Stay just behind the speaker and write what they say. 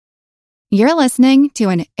You're listening to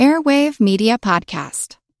an Airwave Media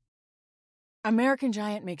Podcast. American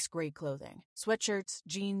Giant makes great clothing, sweatshirts,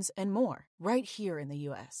 jeans, and more right here in the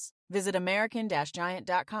U.S. Visit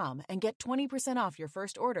American-Giant.com and get 20% off your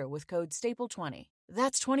first order with code STAPLE20.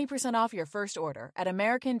 That's 20% off your first order at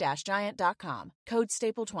American-Giant.com, code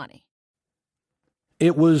STAPLE20.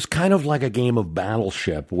 It was kind of like a game of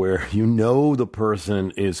Battleship where you know the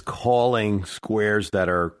person is calling squares that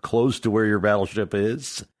are close to where your battleship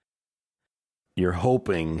is. You're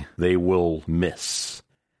hoping they will miss,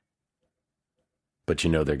 but you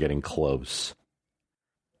know they're getting close.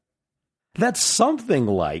 That's something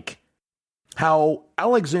like how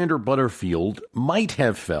Alexander Butterfield might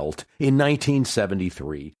have felt in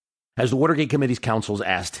 1973 as the Watergate Committee's counsels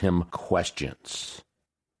asked him questions.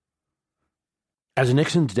 As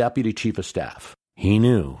Nixon's deputy chief of staff, he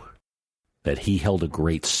knew that he held a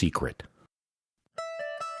great secret.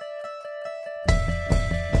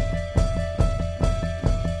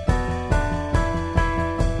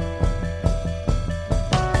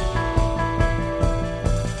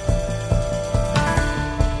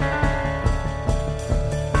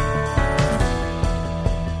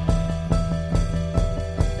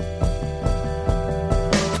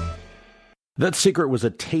 That secret was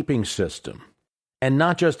a taping system, and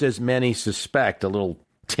not just as many suspect, a little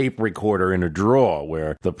tape recorder in a drawer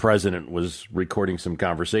where the president was recording some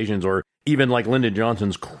conversations, or even like Lyndon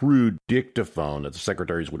Johnson's crude dictaphone that the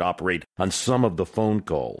secretaries would operate on some of the phone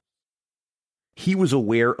calls. He was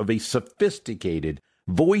aware of a sophisticated,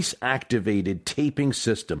 voice-activated taping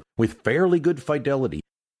system with fairly good fidelity.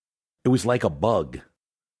 It was like a bug,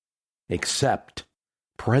 except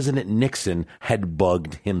President Nixon had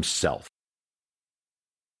bugged himself.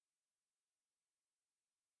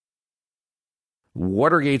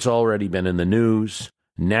 Watergate's already been in the news.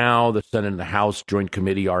 Now the Senate and the House Joint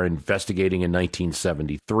Committee are investigating in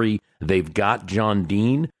 1973. They've got John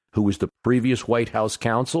Dean, who was the previous White House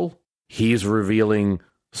counsel. He's revealing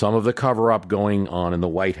some of the cover-up going on in the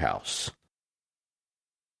White House.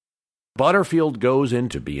 Butterfield goes in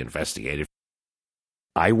to be investigated.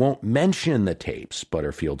 I won't mention the tapes,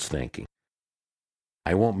 Butterfield's thinking.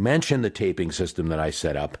 I won't mention the taping system that I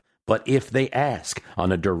set up. But if they ask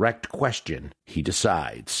on a direct question, he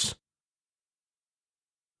decides.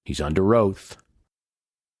 He's under oath.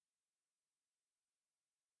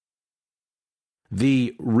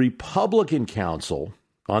 The Republican counsel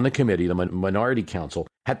on the committee, the minority counsel,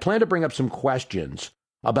 had planned to bring up some questions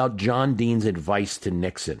about John Dean's advice to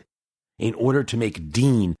Nixon in order to make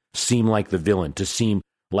Dean seem like the villain, to seem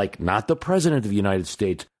like not the president of the United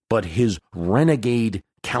States, but his renegade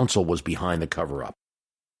counsel was behind the cover-up.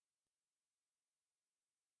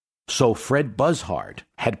 So Fred Buzzard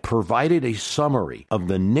had provided a summary of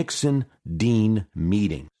the Nixon-Dean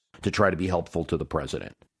meeting to try to be helpful to the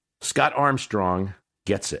president. Scott Armstrong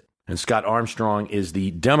gets it, and Scott Armstrong is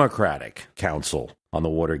the Democratic counsel on the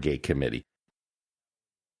Watergate Committee.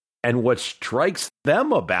 And what strikes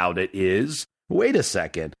them about it is, wait a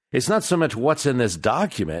second, it's not so much what's in this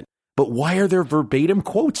document, but why are there verbatim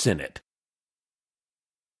quotes in it?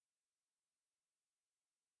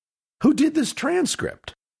 Who did this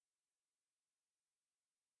transcript?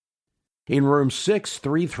 In room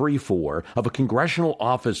 6334 of a congressional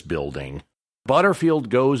office building, Butterfield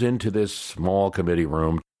goes into this small committee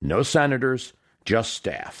room. No senators, just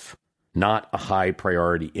staff. Not a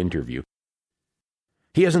high-priority interview.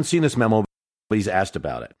 He hasn't seen this memo, but he's asked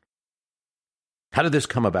about it. How did this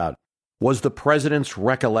come about? Was the president's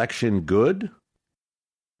recollection good?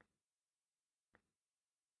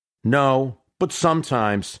 No, but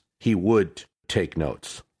sometimes he would take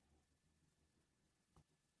notes.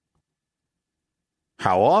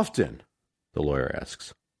 How often? The lawyer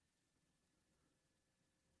asks.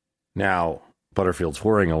 Now, Butterfield's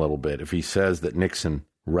worrying a little bit. If he says that Nixon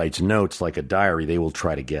writes notes like a diary, they will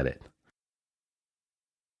try to get it.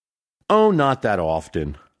 Oh, not that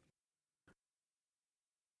often.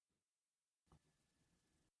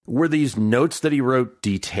 Were these notes that he wrote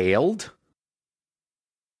detailed?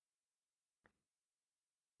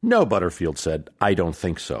 No, Butterfield said, I don't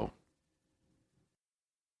think so.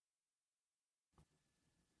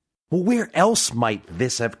 Well, where else might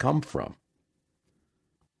this have come from?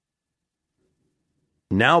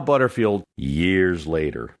 Now, Butterfield, years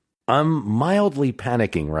later. I'm mildly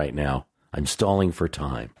panicking right now. I'm stalling for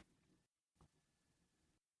time.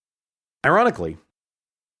 Ironically,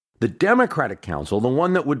 the Democratic counsel, the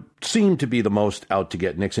one that would seem to be the most out to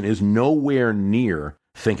get Nixon, is nowhere near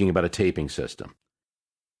thinking about a taping system.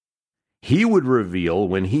 He would reveal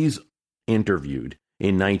when he's interviewed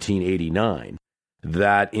in 1989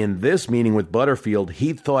 that in this meeting with Butterfield,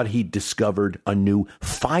 he thought he'd discovered a new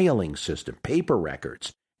filing system, paper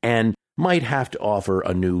records, and might have to offer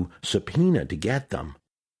a new subpoena to get them.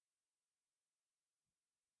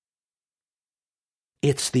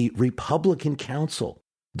 It's the Republican counsel,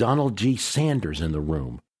 Donald G. Sanders, in the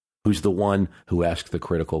room, who's the one who asked the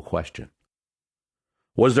critical question.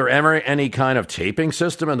 Was there ever any kind of taping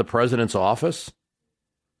system in the president's office?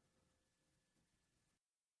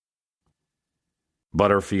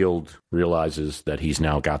 Butterfield realizes that he's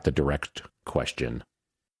now got the direct question.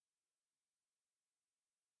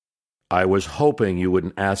 I was hoping you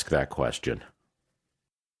wouldn't ask that question.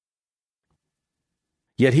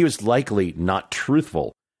 Yet he was likely not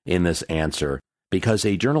truthful in this answer, because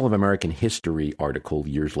a Journal of American History article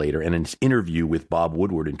years later and an interview with Bob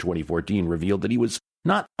Woodward in 2014 revealed that he was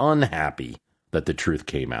not unhappy that the truth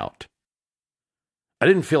came out. I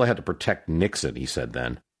didn't feel I had to protect Nixon, he said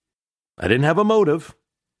then. I didn't have a motive,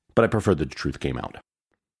 but I preferred that the truth came out.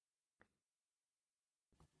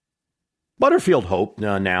 Butterfield hoped,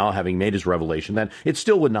 now having made his revelation, that it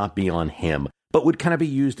still would not be on him, but would kind of be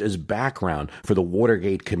used as background for the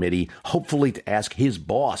Watergate committee, hopefully to ask his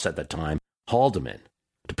boss at the time, Haldeman,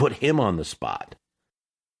 to put him on the spot.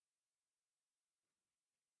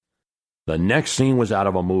 The next scene was out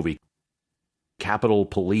of a movie. Capitol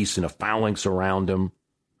Police in a phalanx around him.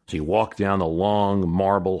 As he walked down the long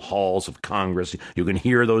marble halls of Congress, you can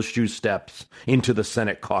hear those shoe steps into the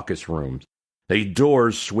Senate caucus rooms. The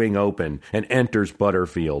doors swing open and enters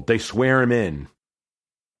Butterfield. They swear him in.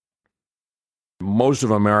 Most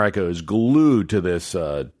of America is glued to this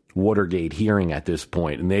Watergate hearing at this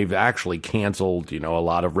point, and they've actually canceled, a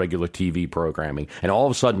lot of regular TV programming. And all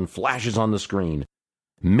of a sudden, flashes on the screen.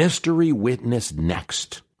 Mystery witness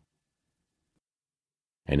next.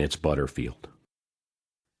 And it's Butterfield.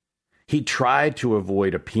 He tried to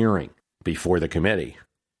avoid appearing before the committee,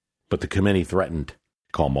 but the committee threatened to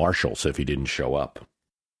call marshals if he didn't show up.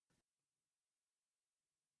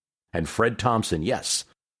 And Fred Thompson, yes,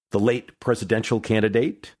 the late presidential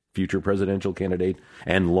candidate, future presidential candidate,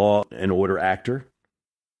 and Law and Order actor,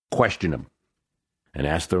 questioned him and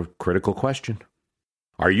asked the critical question.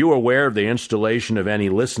 Are you aware of the installation of any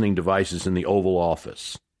listening devices in the Oval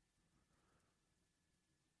Office?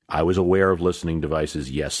 I was aware of listening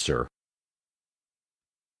devices, yes, sir.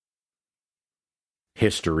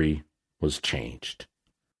 History was changed.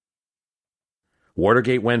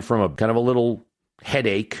 Watergate went from a kind of a little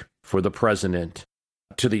headache for the president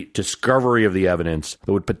to the discovery of the evidence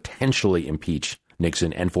that would potentially impeach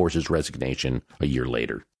Nixon and force his resignation a year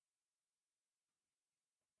later.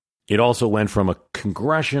 It also went from a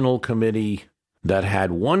congressional committee that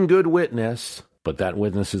had one good witness, but that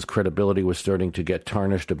witness's credibility was starting to get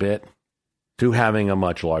tarnished a bit, to having a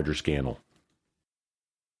much larger scandal.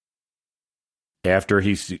 After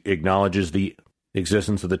he acknowledges the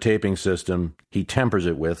existence of the taping system, he tempers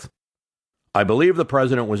it with, I believe the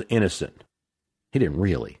president was innocent. He didn't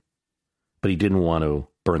really, but he didn't want to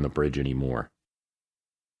burn the bridge anymore.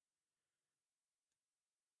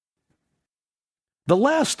 The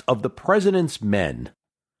Last of the President's Men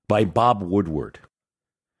by Bob Woodward,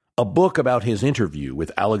 a book about his interview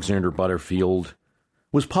with Alexander Butterfield,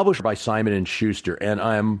 was published by Simon & Schuster, and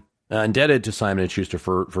I'm indebted to Simon & Schuster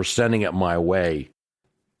for sending it my way.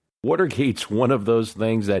 Watergate's one of those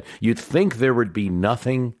things that you'd think there would be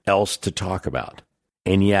nothing else to talk about.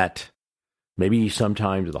 And yet, maybe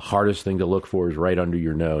sometimes the hardest thing to look for is right under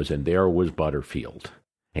your nose, and there was Butterfield.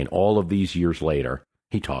 And all of these years later,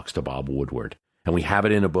 he talks to Bob Woodward. And we have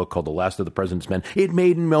it in a book called The Last of the President's Men. It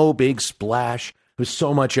made no big splash. There's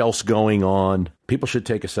so much else going on. People should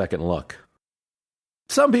take a second look.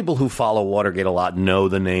 Some people who follow Watergate a lot know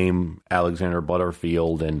the name Alexander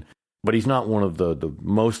Butterfield, but he's not one of the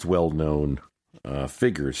most well-known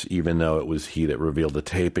figures, even though it was he that revealed the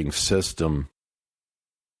taping system.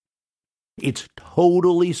 It's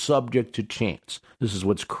totally subject to chance. This is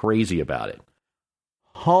what's crazy about it.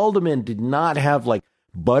 Haldeman did not have,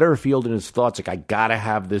 Butterfield in his thoughts, I gotta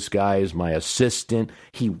have this guy as my assistant.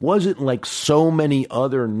 He wasn't like so many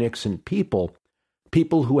other Nixon people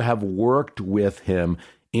who have worked with him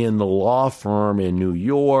in the law firm in New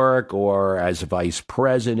York or as vice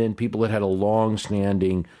president, people that had a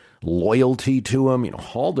long-standing loyalty to him.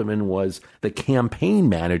 Haldeman was the campaign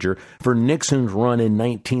manager for Nixon's run in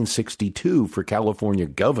 1962 for California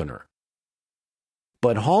governor.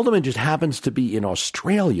 But Haldeman just happens to be in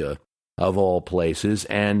Australia, of all places,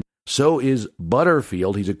 and so is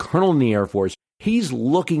Butterfield. He's a colonel in the Air Force. He's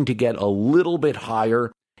looking to get a little bit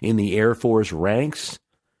higher in the Air Force ranks,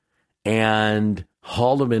 and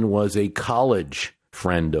Haldeman was a college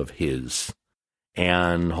friend of his.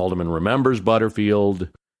 And Haldeman remembers Butterfield,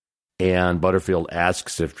 and Butterfield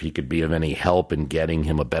asks if he could be of any help in getting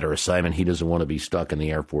him a better assignment. He doesn't want to be stuck in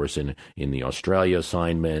the Air Force in the Australia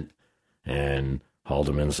assignment. And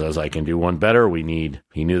Haldeman says, I can do one better.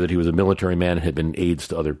 He knew that he was a military man and had been aides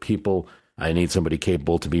to other people. I need somebody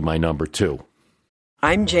capable to be my number two.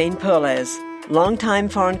 I'm Jane Perlez, longtime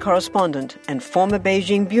foreign correspondent and former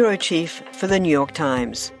Beijing bureau chief for the New York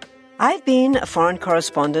Times. I've been a foreign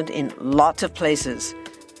correspondent in lots of places: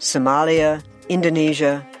 Somalia,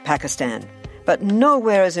 Indonesia, Pakistan, but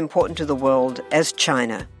nowhere as important to the world as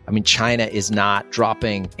China. I mean, China is not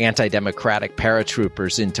dropping anti-democratic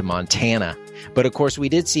paratroopers into Montana. But of course, we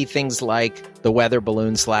did see things like the weather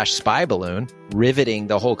balloon/spy balloon riveting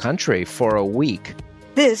the whole country for a week.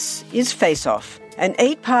 This is Face Off, an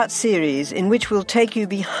 8-part series in which we'll take you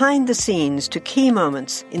behind the scenes to key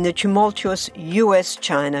moments in the tumultuous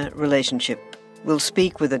U.S.-China relationship. We'll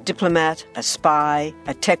speak with a diplomat, a spy,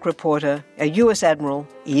 a tech reporter, a U.S. admiral,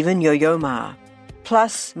 even Yo-Yo Ma.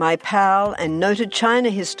 Plus, my pal and noted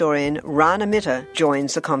China historian Rana Mitter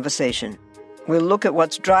joins the conversation. We'll look at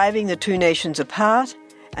what's driving the two nations apart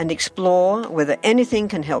and explore whether anything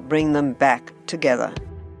can help bring them back together.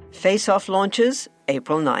 Face Off launches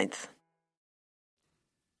April 9th.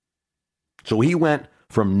 So he went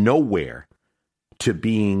from nowhere to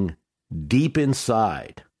being deep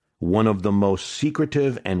inside one of the most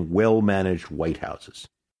secretive and well-managed White Houses.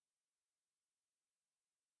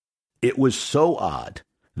 It was so odd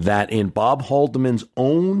that in Bob Haldeman's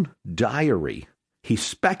own diary, he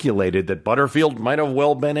speculated that Butterfield might have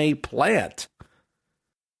well been a plant.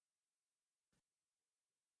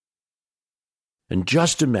 And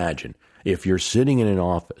just imagine if you're sitting in an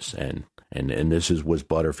office and this was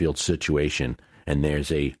Butterfield's situation, and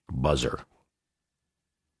there's a buzzer.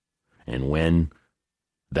 And when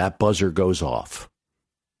that buzzer goes off,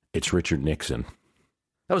 it's Richard Nixon.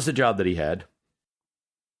 That was the job that he had.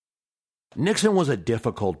 Nixon was a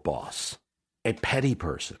difficult boss, a petty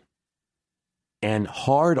person, and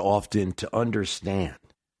hard often to understand.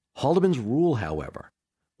 Haldeman's rule, however,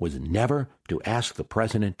 was never to ask the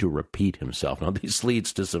president to repeat himself. Now, this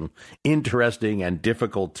leads to some interesting and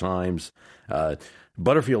difficult times.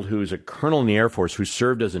 Butterfield, who's a colonel in the Air Force who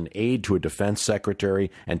served as an aide to a defense secretary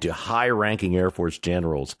and to high-ranking Air Force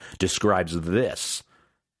generals, describes this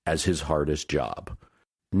as his hardest job.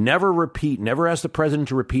 Never ask the president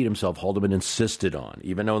to repeat himself, Haldeman insisted on,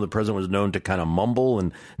 even though the president was known to kind of mumble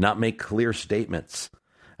and not make clear statements.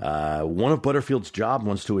 One of Butterfield's job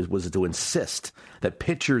was to insist that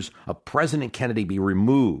pictures of President Kennedy be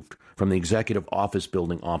removed from the executive office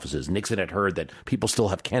building offices. Nixon had heard that people still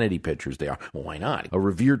have Kennedy pictures there. Well, why not? A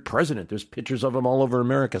revered president. There's pictures of him all over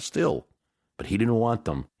America still. But he didn't want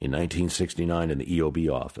them in 1969 in the EOB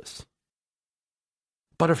office.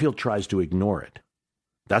 Butterfield tries to ignore it.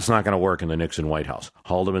 That's not going to work in the Nixon White House.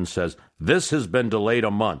 Haldeman says, this has been delayed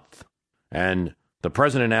a month. And the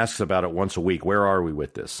president asks about it once a week. Where are we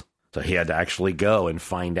with this? So he had to actually go and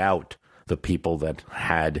find out the people that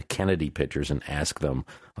had Kennedy pictures and ask them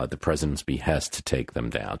at the president's behest to take them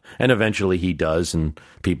down. And eventually he does, and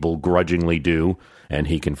people grudgingly do, and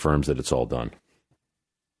he confirms that it's all done.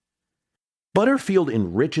 Butterfield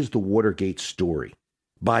enriches the Watergate story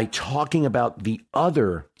by talking about the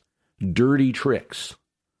other dirty tricks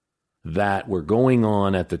that were going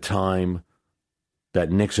on at the time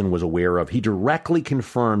that Nixon was aware of. He directly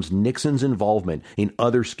confirms Nixon's involvement in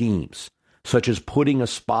other schemes, such as putting a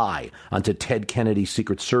spy onto Ted Kennedy's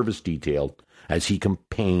Secret Service detail as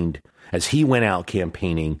he went out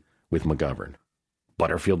campaigning with McGovern.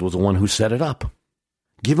 Butterfield was the one who set it up.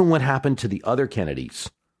 Given what happened to the other Kennedys,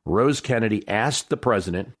 Rose Kennedy asked the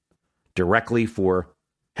president directly for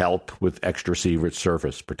help with extra Secret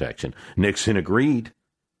Service protection. Nixon agreed,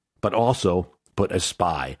 but also put a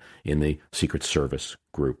spy in the Secret Service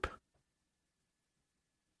group.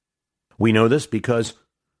 We know this because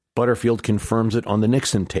Butterfield confirms it on the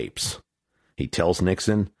Nixon tapes. He tells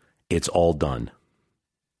Nixon, it's all done.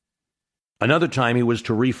 Another time he was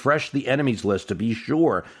to refresh the enemies list to be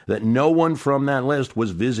sure that no one from that list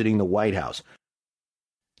was visiting the White House,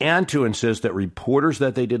 and to insist that reporters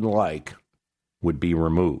that they didn't like would be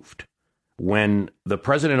removed. When the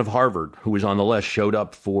president of Harvard, who was on the list, showed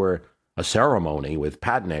up for a ceremony with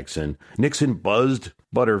Pat Nixon, Nixon buzzed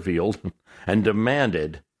Butterfield and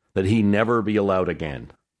demanded that he never be allowed again.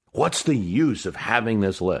 What's the use of having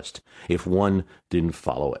this list if one didn't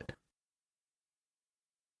follow it?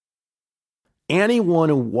 Anyone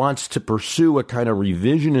who wants to pursue a kind of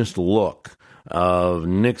revisionist look of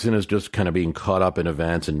Nixon as just kind of being caught up in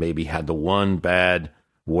events and maybe had the one bad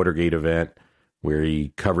Watergate event where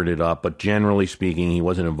he covered it up, but generally speaking, he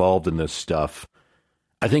wasn't involved in this stuff,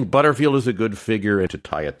 I think Butterfield is a good figure to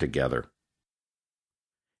tie it together.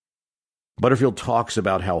 Butterfield talks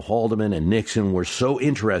about how Haldeman and Nixon were so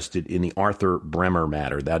interested in the Arthur Bremer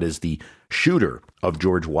matter, that is the shooter of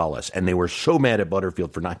George Wallace, and they were so mad at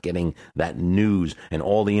Butterfield for not getting that news and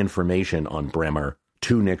all the information on Bremer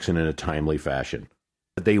to Nixon in a timely fashion.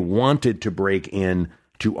 They wanted to break in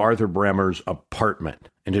to Arthur Bremer's apartment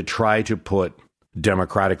and to try to put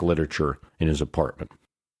Democratic literature in his apartment.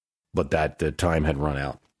 But that the time had run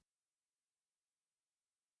out.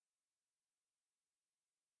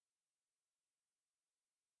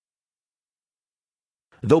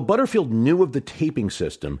 Though Butterfield knew of the taping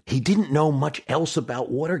system, he didn't know much else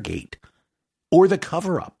about Watergate or the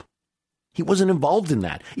cover-up. He wasn't involved in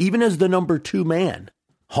that. Even as the number 2 man,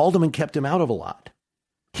 Haldeman kept him out of a lot.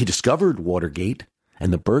 He discovered Watergate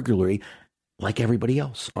and the burglary like everybody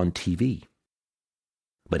else on TV.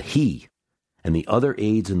 But he and the other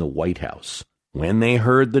aides in the White House, when they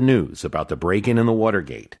heard the news about the break-in in the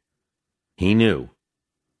Watergate, he knew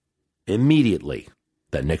immediately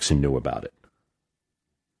that Nixon knew about it.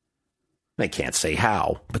 They can't say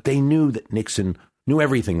how, but they knew that Nixon knew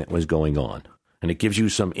everything that was going on. And it gives you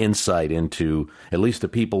some insight into at least the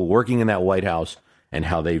people working in that White House and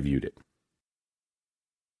how they viewed it.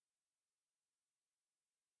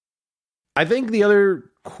 I think the other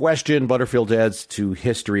question Butterfield adds to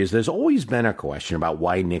history is there's always been a question about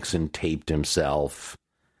why Nixon taped himself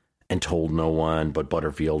and told no one but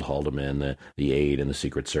Butterfield, Haldeman, the aide, and the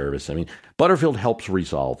Secret Service. I mean, Butterfield helps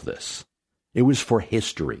resolve this. It was for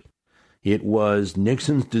history. It was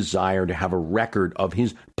Nixon's desire to have a record of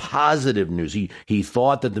his positive news. He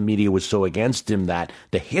thought that the media was so against him that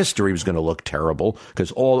the history was going to look terrible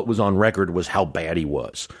because all that was on record was how bad he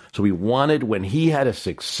was. So he wanted, when he had a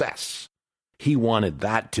success, he wanted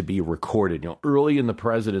that to be recorded. Early in the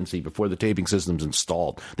presidency, before the taping system's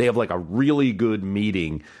installed, they have like a really good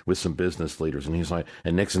meeting with some business leaders. And he's like,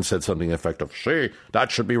 and Nixon said something to the effect of, "See,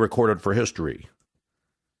 that should be recorded for history."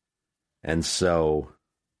 And so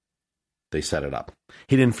they set it up.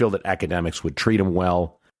 He didn't feel that academics would treat him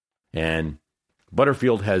well, and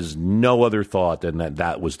Butterfield has no other thought than that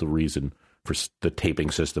that was the reason for the taping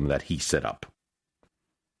system that he set up.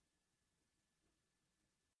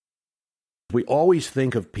 We always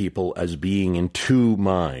think of people as being in two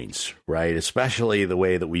minds, right? Especially the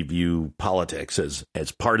way that we view politics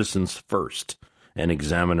as partisans first and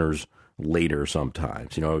examiners later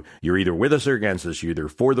sometimes. You're either with us or against us. You're either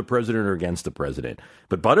for the president or against the president.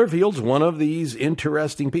 But Butterfield's one of these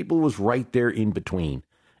interesting people who was right there in between.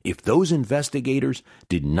 If those investigators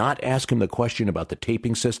did not ask him the question about the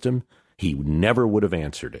taping system, he never would have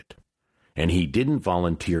answered it. And he didn't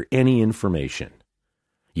volunteer any information.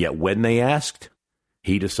 Yet when they asked,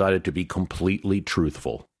 he decided to be completely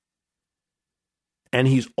truthful. And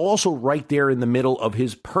he's also right there in the middle of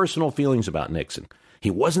his personal feelings about Nixon. He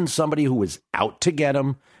wasn't somebody who was out to get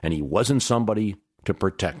him, and he wasn't somebody to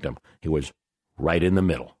protect him. He was right in the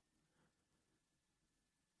middle.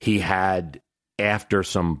 He had, after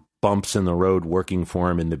some bumps in the road working for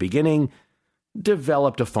him in the beginning,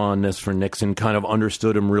 developed a fondness for Nixon, kind of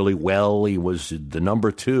understood him really well. He was the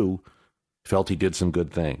number 2, felt he did some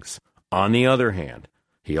good things. On the other hand,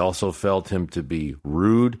 he also felt him to be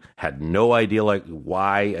rude, had no idea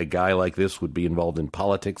why a guy like this would be involved in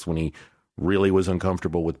politics when he really was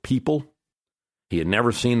uncomfortable with people. He had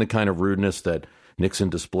never seen the kind of rudeness that Nixon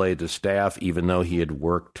displayed to staff, even though he had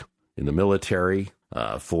worked in the military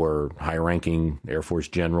for high-ranking Air Force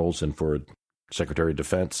generals and for Secretary of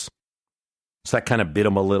Defense. So that kind of bit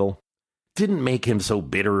him a little. Didn't make him so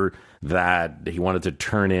bitter that he wanted to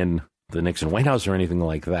turn in the Nixon White House or anything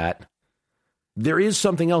like that. There is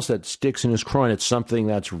something else that sticks in his craw, and it's something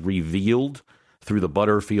that's revealed through the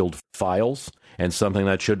Butterfield files and something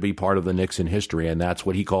that should be part of the Nixon history, and that's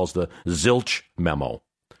what he calls the Zilch Memo.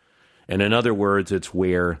 And in other words, it's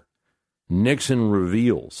where Nixon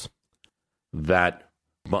reveals that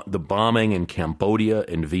the bombing in Cambodia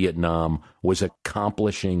and Vietnam was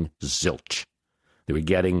accomplishing zilch. They were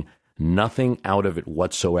getting nothing out of it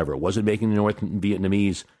whatsoever. It wasn't making the North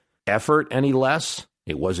Vietnamese effort any less.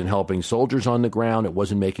 It wasn't helping soldiers on the ground. It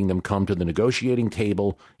wasn't making them come to the negotiating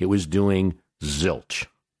table. It was doing zilch.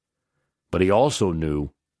 But he also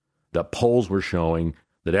knew that polls were showing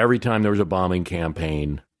that every time there was a bombing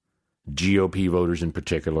campaign, GOP voters in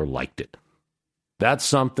particular liked it. That's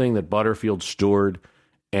something that Butterfield stored,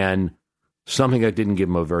 and something that didn't give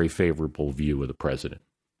him a very favorable view of the president.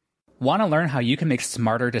 Want to learn how you can make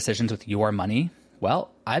smarter decisions with your money?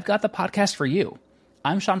 Well, I've got the podcast for you.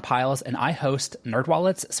 I'm Sean Piles, and I host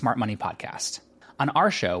NerdWallet's Smart Money Podcast. On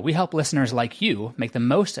our show, we help listeners like you make the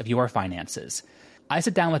most of your finances. I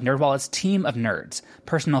sit down with NerdWallet's team of nerds,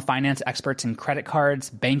 personal finance experts in credit cards,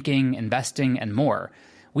 banking, investing, and more.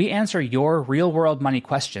 We answer your real-world money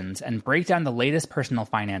questions and break down the latest personal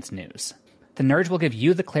finance news. The Nerds will give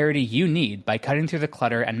you the clarity you need by cutting through the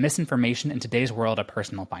clutter and misinformation in today's world of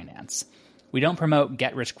personal finance. We don't promote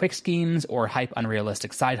get-rich-quick schemes or hype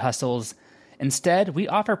unrealistic side hustles. Instead, we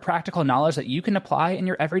offer practical knowledge that you can apply in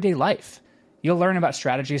your everyday life. You'll learn about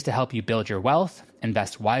strategies to help you build your wealth,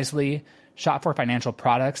 invest wisely, shop for financial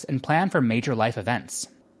products, and plan for major life events.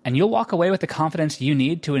 And you'll walk away with the confidence you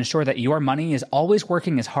need to ensure that your money is always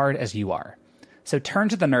working as hard as you are. So turn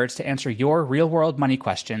to the Nerds to answer your real-world money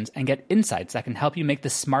questions and get insights that can help you make the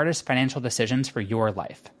smartest financial decisions for your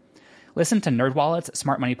life. Listen to NerdWallet's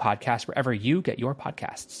Smart Money Podcast wherever you get your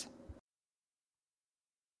podcasts.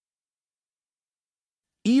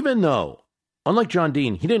 Even though, unlike John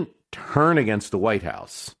Dean, he didn't turn against the White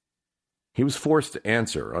House, he was forced to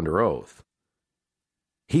answer under oath.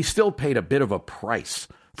 He still paid a bit of a price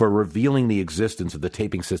for revealing the existence of the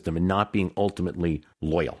taping system and not being ultimately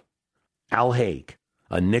loyal. Al Haig,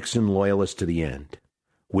 a Nixon loyalist to the end,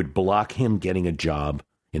 would block him getting a job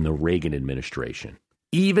in the Reagan administration.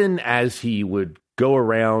 Even as he would go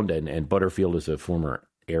around, and Butterfield is a former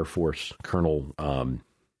Air Force colonel,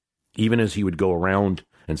 even as he would go around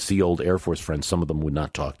and see old Air Force friends, some of them would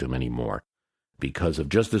not talk to him anymore because of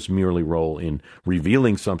just this merely role in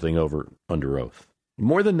revealing something under oath.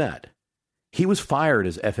 More than that, he was fired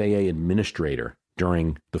as FAA administrator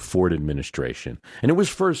during the Ford administration. And it was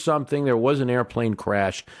for something, there was an airplane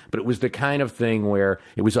crash, but it was the kind of thing where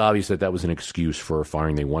it was obvious that that was an excuse for a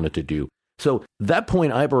firing they wanted to do. So that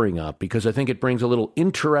point I bring up because I think it brings a little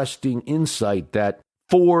interesting insight that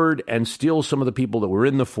Ford and still some of the people that were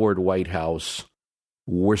in the Ford White House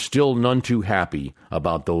were still none too happy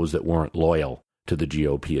about those that weren't loyal to the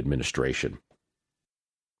GOP administration.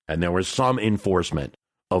 And there was some enforcement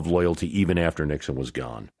of loyalty even after Nixon was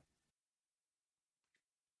gone.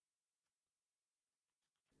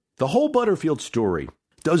 The whole Butterfield story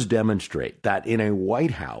does demonstrate that in a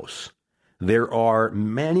White House, there are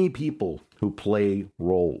many people who play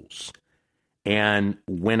roles. And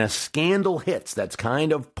when a scandal hits that's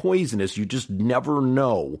kind of poisonous, you just never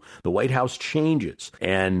know. The White House changes,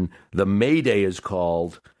 and the Mayday is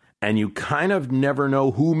called, and you kind of never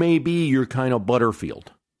know who may be your kind of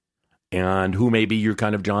Butterfield and who may be your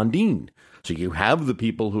kind of John Dean. So you have the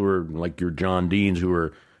people who are like your John Deans who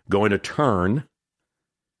are going to turn,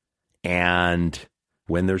 and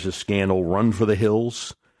when there's a scandal, run for the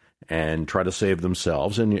hills and try to save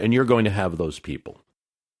themselves, and you're going to have those people.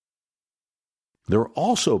 There are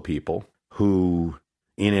also people who,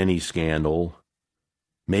 in any scandal,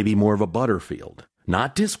 may be more of a Butterfield.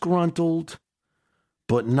 Not disgruntled,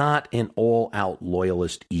 but not an all-out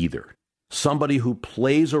loyalist either. Somebody who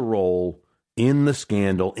plays a role in the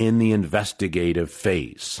scandal, in the investigative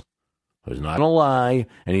phase. He's not going to lie,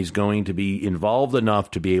 and he's going to be involved enough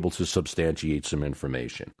to be able to substantiate some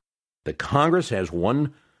information. The Congress has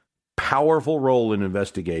one powerful role in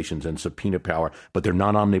investigations and subpoena power, but they're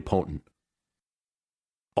not omnipotent.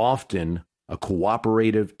 Often, a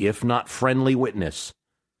cooperative, if not friendly witness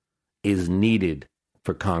is needed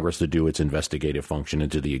for Congress to do its investigative function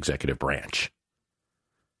into the executive branch.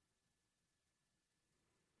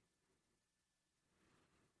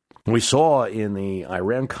 We saw in the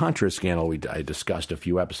Iran-Contra scandal I discussed a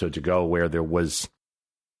few episodes ago where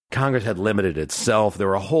Congress had limited itself. There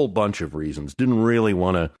were a whole bunch of reasons. Didn't really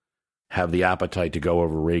want to have the appetite to go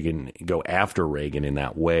after Reagan in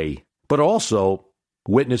that way. But also,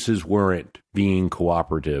 witnesses weren't being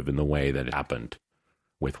cooperative in the way that it happened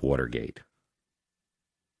with Watergate.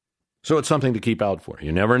 So it's something to keep out for.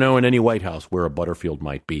 You never know in any White House where a Butterfield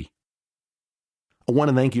might be. I want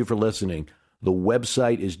to thank you for listening. The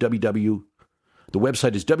website is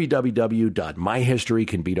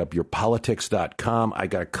www.myhistorycanbeatupyourpolitics.com. I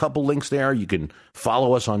got a couple links there. You can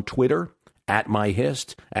follow us on Twitter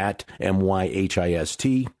 @myhist,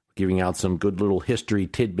 @MYHIST, giving out some good little history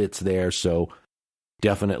tidbits there. So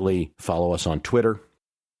definitely follow us on Twitter.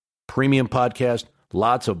 Premium podcast,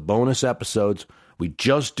 lots of bonus episodes. We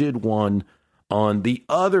just did one on the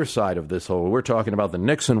other side of this whole. We're talking about the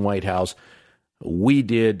Nixon White House. We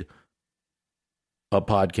did a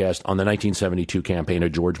podcast on the 1972 campaign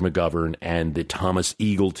of George McGovern and the Thomas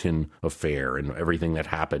Eagleton affair and everything that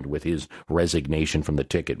happened with his resignation from the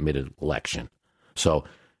ticket mid-election. So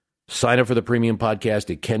sign up for the premium podcast.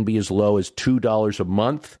 It can be as low as $2 a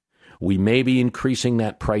month. We may be increasing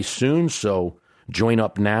that price soon, so join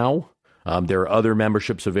up now. There are other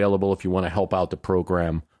memberships available if you want to help out the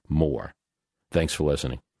program more. Thanks for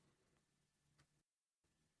listening.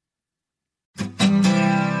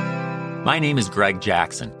 My name is Greg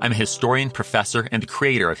Jackson. I'm a historian, professor, and the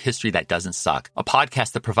creator of History That Doesn't Suck, a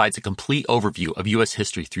podcast that provides a complete overview of U.S.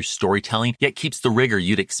 history through storytelling, yet keeps the rigor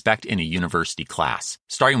you'd expect in a university class.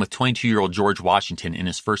 Starting with 22-year-old George Washington in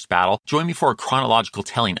his first battle, join me for a chronological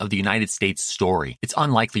telling of the United States story, its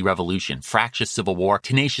unlikely revolution, fractious civil war,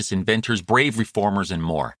 tenacious inventors, brave reformers, and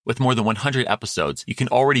more. With more than 100 episodes, you can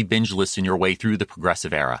already binge listen your way through the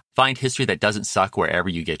progressive era. Find History That Doesn't Suck wherever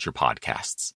you get your podcasts.